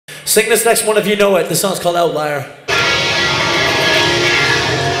Sing this next one if you know it. The song's called Outlier.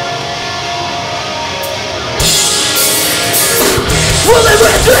 Will they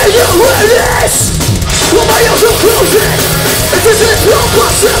retain your witness? Will my eyes will close it? If this is your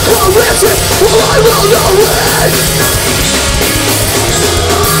separation, well I will know it.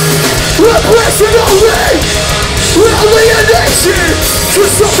 Repression only, alienation. To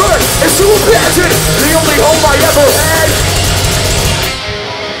suffer is to abandon the only home I ever had.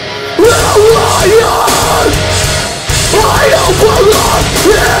 Outlier, I don't belong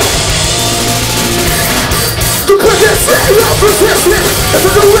here. The quickest thing of resistance is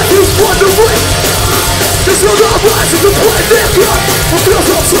the refuge for the weak. There's no love rising to play their God who feels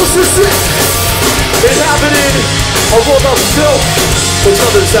so sick. Inhabited a world of filth which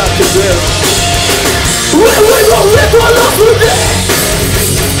others have condemned. When we will live our love for this,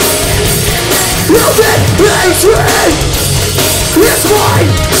 love and hatred is my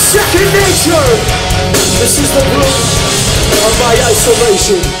second nature. This is the proof of my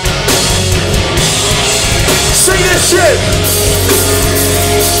isolation. Sing this shit!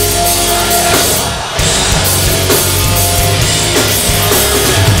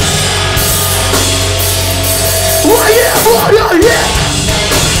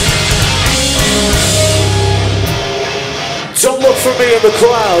 Don't look for me in the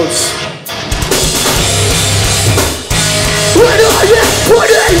clouds. When I am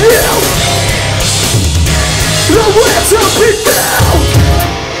putting you nowhere to be found.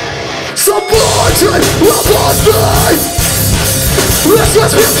 Some margin of our life. This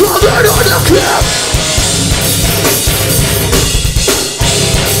has been covered on the cliff.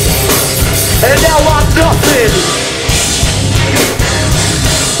 And now I'm nothing.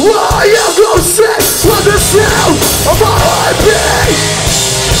 I am no sense for the sound of my heartbeat.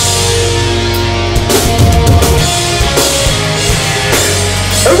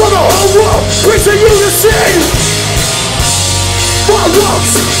 And when the whole world brings a unison, my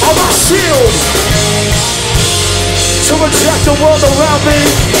lungs are my shield. To reject the world around me,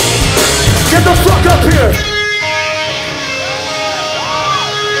 get the fuck up here.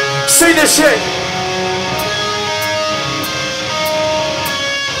 Say this shit.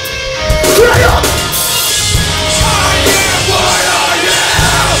 Get up. I am what I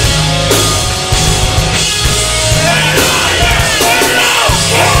am. And I am what I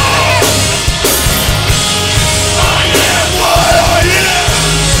am. I am what I am.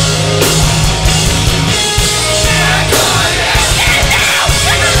 And I am.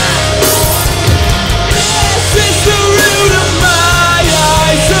 This is the root of my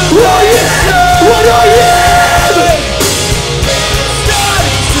isolation. What I am. What I am.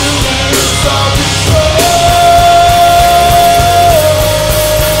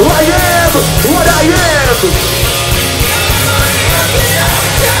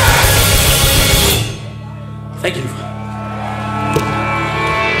 Thank you.